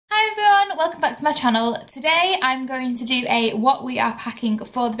welcome back to my channel. Today I'm going to do a what we are packing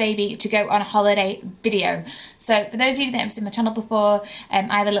for the baby to go on holiday video. So for those of you that haven't seen my channel before, I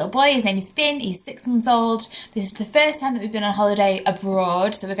have a little boy, his name is Finn, he's 6 months old. This is the first time that we've been on holiday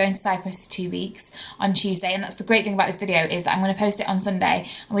abroad, so we're going to Cyprus for 2 weeks on Tuesday, and that's the great thing about this video is that I'm going to post it on Sunday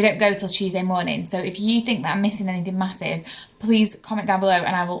and we don't go till Tuesday morning. So if you think that I'm missing anything massive, please comment down below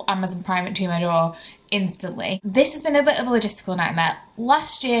and I will Amazon Prime it to my door instantly. This has been a bit of a logistical nightmare.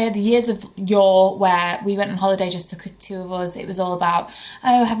 Last year, the years of yore where we went on holiday just the two of us, it was all about,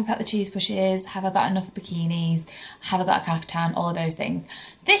 oh, have we packed the toothbrushes? Have I got enough bikinis? Have I got a kaftan? All of those things.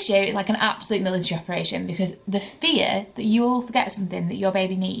 This year, it's like an absolute military operation because the fear that you will forget something that your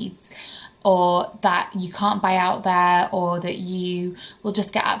baby needs, or that you can't buy out there, or that you will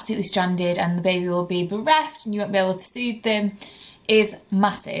just get absolutely stranded and the baby will be bereft and you won't be able to soothe them, is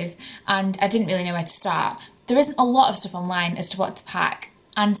massive, and I didn't really know where to start. There isn't a lot of stuff online as to what to pack,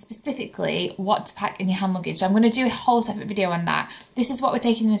 and specifically what to pack in your hand luggage. So I'm going to do a whole separate video on that. This is what we're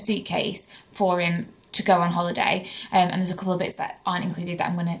taking in a suitcase for him to go on holiday, and there's a couple of bits that aren't included that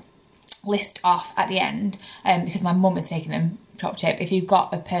I'm going to list off at the end, because my mum is taking them. Top tip, if you've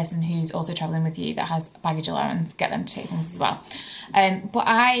got a person who's also travelling with you that has baggage allowance, get them to take things as well. But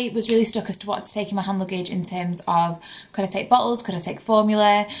I was really stuck as to what to take in my hand luggage in terms of, could I take bottles, could I take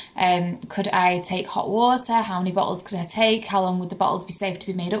formula, could I take hot water, how many bottles could I take, how long would the bottles be safe to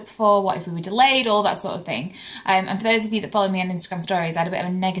be made up for, what if we were delayed, all that sort of thing. And for those of you that follow me on Instagram stories, I had a bit of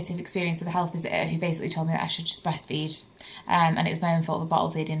a negative experience with a health visitor who basically told me that I should just breastfeed, and it was my own fault for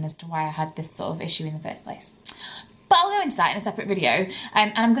bottle feeding as to why I had this sort of issue in the first place. But I'll go into that in a separate video,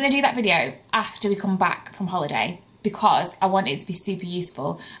 and I'm going to do that video after we come back from holiday because I want it to be super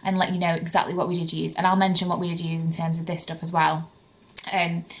useful and let you know exactly what we did use, and I'll mention what we did use in terms of this stuff as well.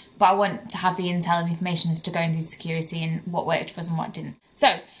 But I want to have the intel and information as to going through security and what worked for us and what didn't.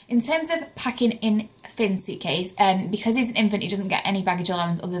 So in terms of packing in Finn's suitcase, because he's an infant, he doesn't get any baggage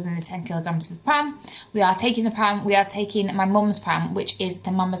allowance other than the 10 kilograms for the pram. We are taking the pram. We are taking my mum's pram, which is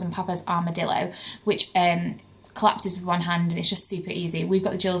the Mamas and Papas Armadillo, which collapses with one hand and it's just super easy. We've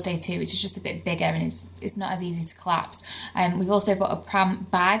got the Jules Day 2, which is just a bit bigger and it's not as easy to collapse. We've also got a pram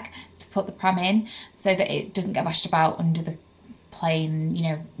bag to put the pram in so that it doesn't get bashed about under the plane. You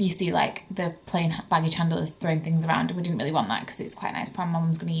know, you see like the plane baggage handlers throwing things around, and we didn't really want that because it's quite a nice pram. My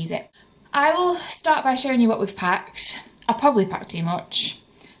mum's going to use it. I will start by showing you what we've packed. I've probably packed too much,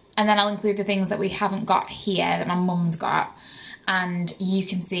 and then I'll include the things that we haven't got here that my mum's got, and you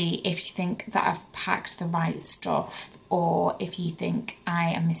can see if you think that I've packed the right stuff or if you think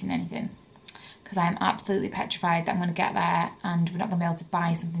I am missing anything, because I am absolutely petrified that I'm going to get there and we're not going to be able to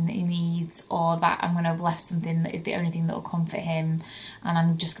buy something that he needs, or that I'm going to have left something that is the only thing that will comfort him and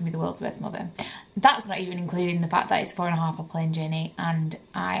I'm just going to be the world's worst mother. That's not even including the fact that it's 4.5 hour plane journey and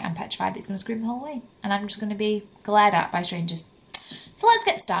I am petrified that it's going to scream the whole way and I'm just going to be glared at by strangers. So let's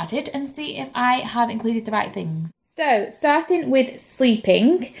get started and see if I have included the right things. So, starting with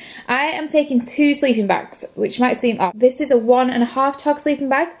sleeping, I am taking 2 sleeping bags, which might seem odd. This is a 1.5 tog sleeping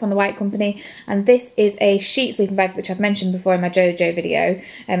bag from the White Company, and this is a sheet sleeping bag, which I've mentioned before in my JoJo video.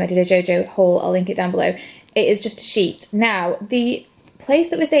 I did a JoJo haul, I'll link it down below. It is just a sheet. Now, the place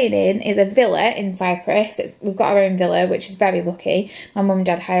that we're staying in is a villa in Cyprus. We've got our own villa, which is very lucky. My mum and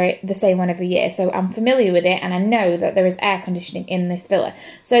dad hire the same one every year, so I'm familiar with it and I know that there is air conditioning in this villa.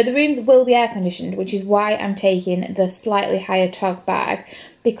 So the rooms will be air conditioned, which is why I'm taking the slightly higher tog bag,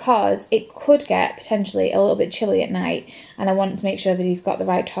 because it could get potentially a little bit chilly at night and I want to make sure that he's got the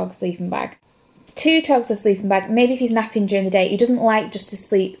right tog sleeping bag. 2 togs of sleeping bag. Maybe if he's napping during the day, he doesn't like just to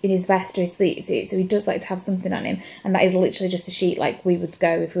sleep in his vest or his sleep suit, so he does like to have something on him, and that is literally just a sheet like we would go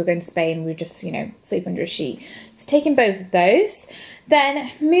if we were going to Spain. We would just, you know, sleep under a sheet. So taking both of those.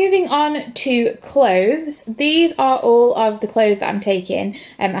 Then moving on to clothes. These are all of the clothes that I'm taking.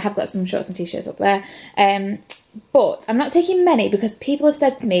 I have got some shorts and t-shirts up there. But I'm not taking many because people have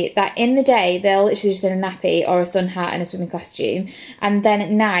said to me that in the day they'll literally just in a nappy or a sun hat and a swimming costume, and then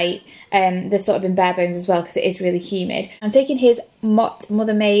at night they're sort of in bare bones as well because it is really humid. I'm taking his Mott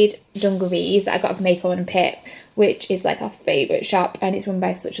Mother-Made dungarees that I got from Acorn and Pip, which is like our favourite shop, and it's run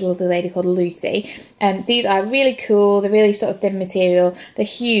by such a lovely lady called Lucy. These are really cool. They're really sort of thin material. They're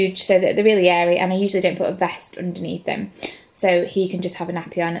huge, so that they're really airy, and I usually don't put a vest underneath them, so he can just have a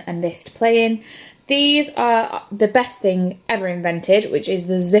nappy on and this to play in. These are the best thing ever invented, which is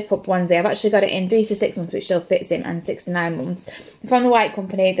the zip-up onesie. I've actually got it in 3 to 6 months, which still fits him, and 6 to 9 months. They're from the White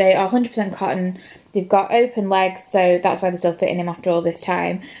Company. They are 100% cotton. They've got open legs, so that's why they're still fitting him after all this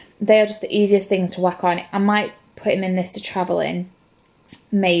time. They are just the easiest things to whack on. I might put him in this to travel in,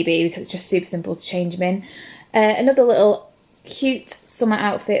 maybe, because it's just super simple to change him in. Another little cute summer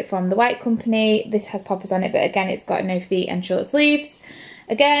outfit from the White Company. This has poppers on it, but again, it's got no feet and short sleeves.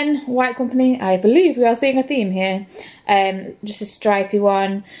 Again, White Company, I believe we are seeing a theme here. Just a stripy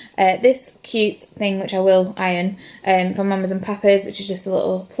one. This cute thing, which I will iron, from Mamas and Papas, which is just a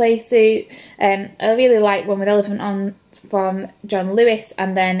little play suit. I really like one with elephant on from John Lewis,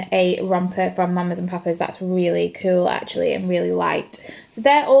 and then a romper from Mamas and Papas. That's really cool, actually, and really light. So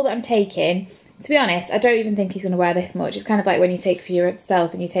they're all that I'm taking. To be honest, I don't even think he's going to wear this much. It's kind of like when you take for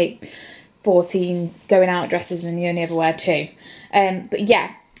yourself and you take 14 going out dresses and you only ever wear 2. But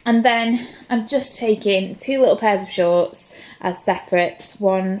yeah, and then I'm just taking 2 little pairs of shorts as separates,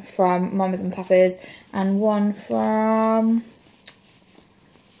 one from Mamas and Papas and one from,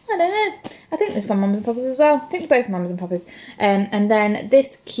 I don't know, I think this from Mamas and Papas as well. I think both Mamas and Papas. And then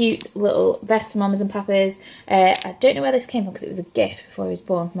this cute little vest from Mamas and Papas. I don't know where this came from because it was a gift before he was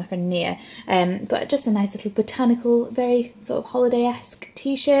born from my friend Nia. But just a nice little botanical, very sort of holiday-esque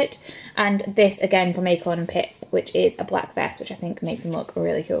t-shirt. And this again from Acorn and Pip, which is a black vest, which I think makes him look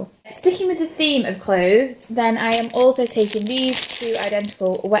really cool. Sticking with the theme of clothes, then I am also taking these 2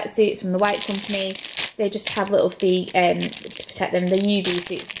 identical wetsuits from the White Company. They just have little feet to protect them. They're UV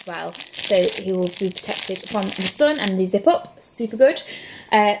suits as well, so he will be protected from the sun, and they zip up, super good.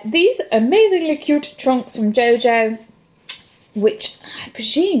 These amazingly cute trunks from Jojo, which I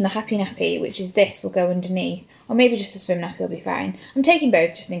presume the Happy Nappy, which is this, will go underneath, or maybe just a swim nappy will be fine. I'm taking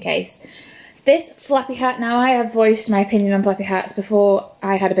both just in case. This flappy hat, now I have voiced my opinion on flappy hats before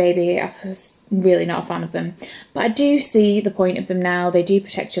I had a baby. I was really not a fan of them, but I do see the point of them now. They do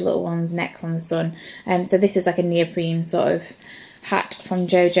protect your little one's neck from the sun. So this is like a neoprene sort of hat from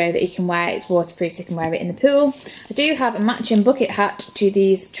Jojo that you can wear. It's waterproof, so you can wear it in the pool. I do have a matching bucket hat to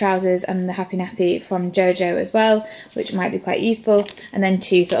these trousers and the Happy Nappy from Jojo as well, which might be quite useful. And then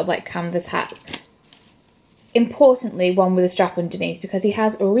 2 sort of like canvas hats. Importantly, one with a strap underneath, because he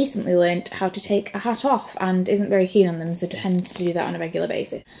has recently learnt how to take a hat off and isn't very keen on them, so tends to do that on a regular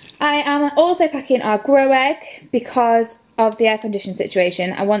basis. I am also packing our grow egg because of the air condition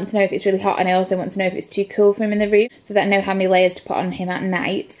situation. I want to know if it's really hot, and I also want to know if it's too cool for him in the room, so that I know how many layers to put on him at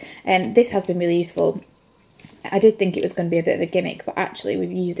night. This has been really useful. I did think it was going to be a bit of a gimmick, but actually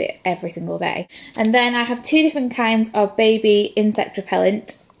we've used it every single day. And then I have 2 different kinds of baby insect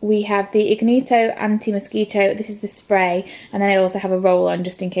repellent. We have the Ignito Anti-Mosquito. This is the spray, and then I also have a roll-on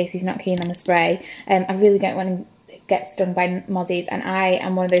just in case he's not keen on the spray. I really don't want to get stung by mozzies, and I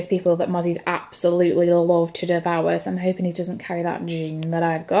am one of those people that mozzies absolutely love to devour, so I'm hoping he doesn't carry that gene that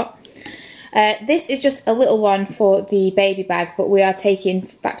I've got. This is just a little one for the baby bag, but we are taking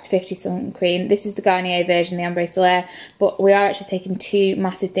back to 50 sun cream. This is the Garnier version, the Ambre Solaire, but we are actually taking 2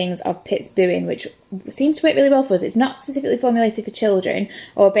 massive things of Pitt's Booing, which seems to work really well for us. It's not specifically formulated for children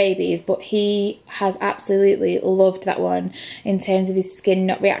or babies, but he has absolutely loved that one in terms of his skin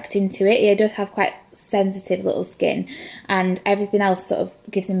not reacting to it. He does have quite sensitive little skin, and everything else sort of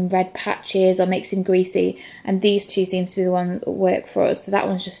gives him red patches or makes him greasy, and these 2 seem to be the ones that work for us. So that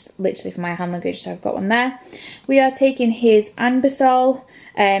one's just literally for my hand luggage, so I've got one there. We are taking his Anbesol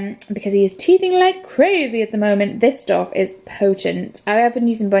because he is teething like crazy at the moment. This stuff is potent. I have been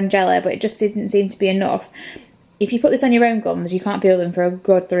using Bonjela, but it just didn't seem to be enough. If you put this on your own gums, you can't peel them for a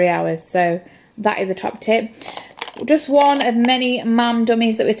good 3 hours, so that is a top tip. Just one of many mam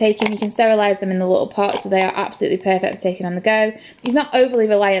dummies that we're taking. You can sterilise them in the little pot, so they are absolutely perfect for taking on the go. He's not overly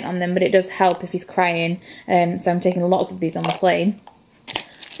reliant on them, but it does help if he's crying, so I'm taking lots of these on the plane.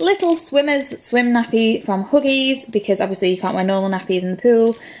 Little Swimmers swim nappy from Huggies, because obviously you can't wear normal nappies in the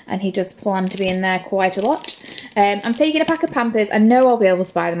pool, and he does plan to be in there quite a lot. I'm taking a pack of Pampers. I know I'll be able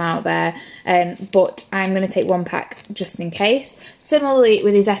to buy them out there, but I'm going to take 1 pack just in case. Similarly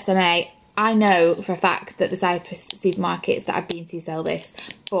with his SMA, I know for a fact that the Cyprus supermarkets that I've been to sell this,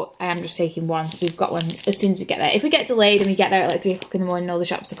 but I am just taking 1, so we've got one as soon as we get there. If we get delayed and we get there at like 3 o'clock in the morning and all the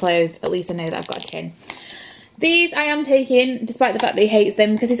shops are closed, at least I know that I've got a tin. These I am taking, despite the fact that he hates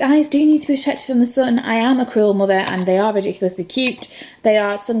them, because his eyes do need to be protected from the sun. I am a cruel mother, and they are ridiculously cute. They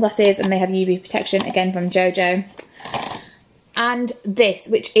are sunglasses, and they have UV protection, again from Jojo. And this,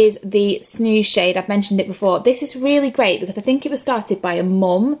 which is the Snooze shade, I've mentioned it before. This is really great because I think it was started by a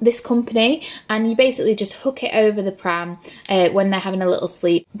mum, this company, and you basically just hook it over the pram when they're having a little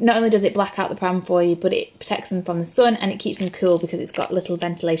sleep. Not only does it black out the pram for you, but it protects them from the sun, and it keeps them cool because it's got little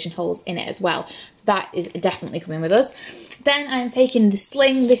ventilation holes in it as well. So that is definitely coming with us. Then I'm taking the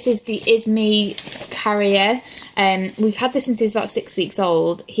Sling. This is the Isme Carrier. We've had this since he was about 6 weeks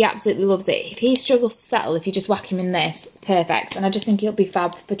old. He absolutely loves it. If he struggles to settle, if you just whack him in this, it's perfect. And I just think it'll be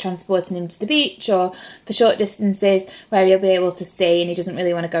fab for transporting him to the beach or for short distances where he'll be able to see and he doesn't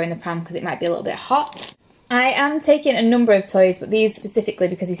really want to go in the pram because it might be a little bit hot. I am taking a number of toys, but these specifically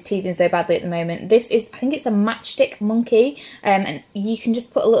because he's teething so badly at the moment. This is, I think it's the Matchstick Monkey, and you can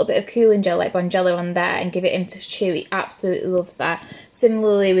just put a little bit of cooling gel, like Bonjello, on there and give it him to chew. He absolutely loves that.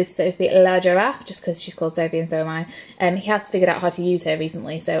 Similarly with Sophie La Giraffe, just because she's called Sophie and so am I. He has figured out how to use her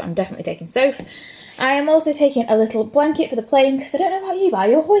recently, so I'm definitely taking Soph. I am also taking a little blanket for the plane, because I don't know about you, but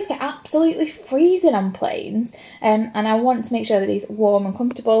I always get absolutely freezing on planes, and I want to make sure that he's warm and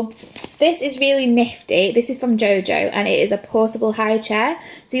comfortable. This is really nifty. This is from Jojo, and it is a portable high chair.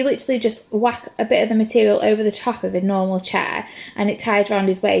 So you literally just whack a bit of the material over the top of a normal chair, and it ties around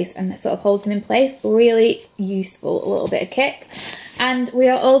his waist and sort of holds him in place. Really useful little bit of kit. And we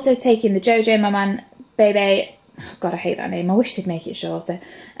are also taking the Jojo Maman Bebe, oh God, I hate that name. I wish they'd make it shorter.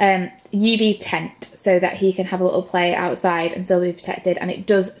 UV tent, so that he can have a little play outside and still be protected, and it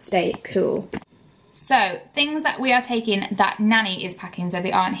does stay cool. So, things that we are taking that Nanny is packing, so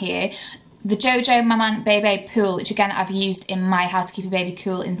they aren't here. The Jojo Maman Bebe pool, which again I've used in my How to Keep a Baby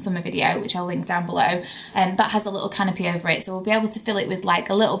Cool in Summer video, which I'll link down below. That has a little canopy over it, so we'll be able to fill it with like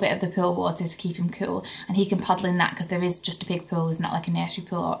a little bit of the pool water to keep him cool, and he can paddle in that because there is just a big pool, there's not like a nursery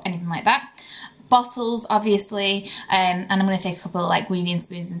pool or anything like that. Bottles, obviously, and I'm going to take a couple of like weaning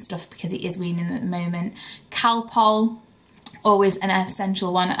spoons and stuff because he is weaning at the moment. Calpol, always an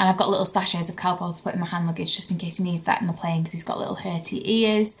essential one, and I've got little sachets of Calpol to put in my hand luggage just in case he needs that in the plane because he's got little hurty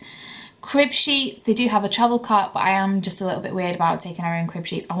ears. Crib sheets, they do have a travel cot, but I am just a little bit weird about taking our own crib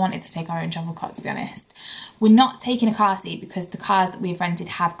sheets. I wanted to take our own travel cot, to be honest. We're not taking a car seat because the cars that we've rented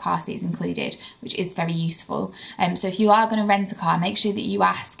have car seats included, which is very useful. So if you are going to rent a car, make sure that you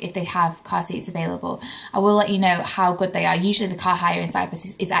ask if they have car seats available. I will let you know how good they are. Usually the car hire in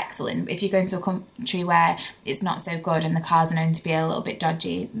Cyprus is excellent, but if you're going to a country where it's not so good and the cars are known to be a little bit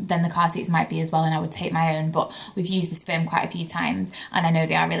dodgy, then the car seats might be as well, and I would take my own. But we've used this firm quite a few times and I know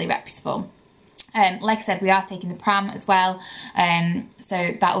they are really reputable. Like I said, we are taking the pram as well,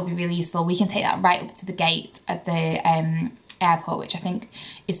 so that will be really useful. We can take that right up to the gate at the airport, which I think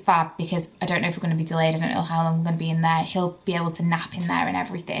is fab because I don't know if we're going to be delayed. I don't know how long we're going to be in there. He'll be able to nap in there and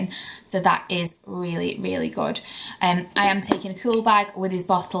everything, so that is really, really good. I am taking a cool bag with his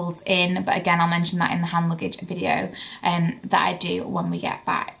bottles in, but again, I'll mention that in the hand luggage video that I do when we get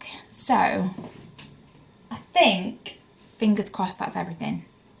back. So I think, fingers crossed, that's everything.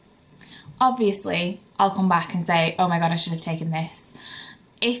 Obviously, I'll come back and say, oh my God, I should have taken this.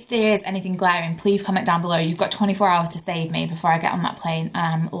 If there is anything glaring, please comment down below. You've got 24 hours to save me before I get on that plane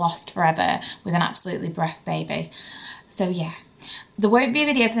and I'm lost forever with an absolutely breath baby. So yeah, there won't be a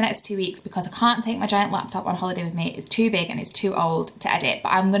video for the next 2 weeks because I can't take my giant laptop on holiday with me. It's too big and it's too old to edit, but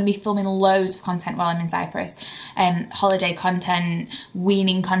I'm going to be filming loads of content while I'm in Cyprus. Holiday content,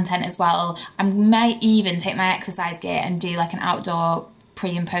 weaning content as well. I might even take my exercise gear and do like an outdoor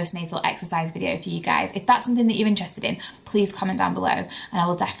pre and postnatal exercise video for you guys. If that's something that you're interested in, please comment down below and I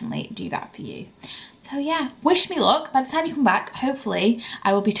will definitely do that for you. So yeah, wish me luck. By the time you come back, hopefully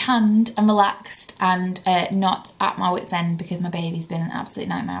I will be tanned and relaxed and not at my wit's end because my baby's been an absolute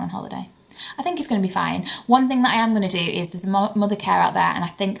nightmare on holiday. I think it's going to be fine. One thing that I am going to do is there's mother care out there, and I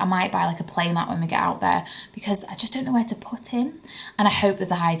think I might buy like a play mat when we get out there because I just don't know where to put him, and I hope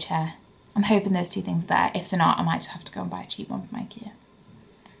there's a high chair. I'm hoping those two things are there. If they're not, I might just have to go and buy a cheap one from IKEA.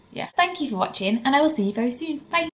 Yeah. Thank you for watching and I will see you very soon. Bye.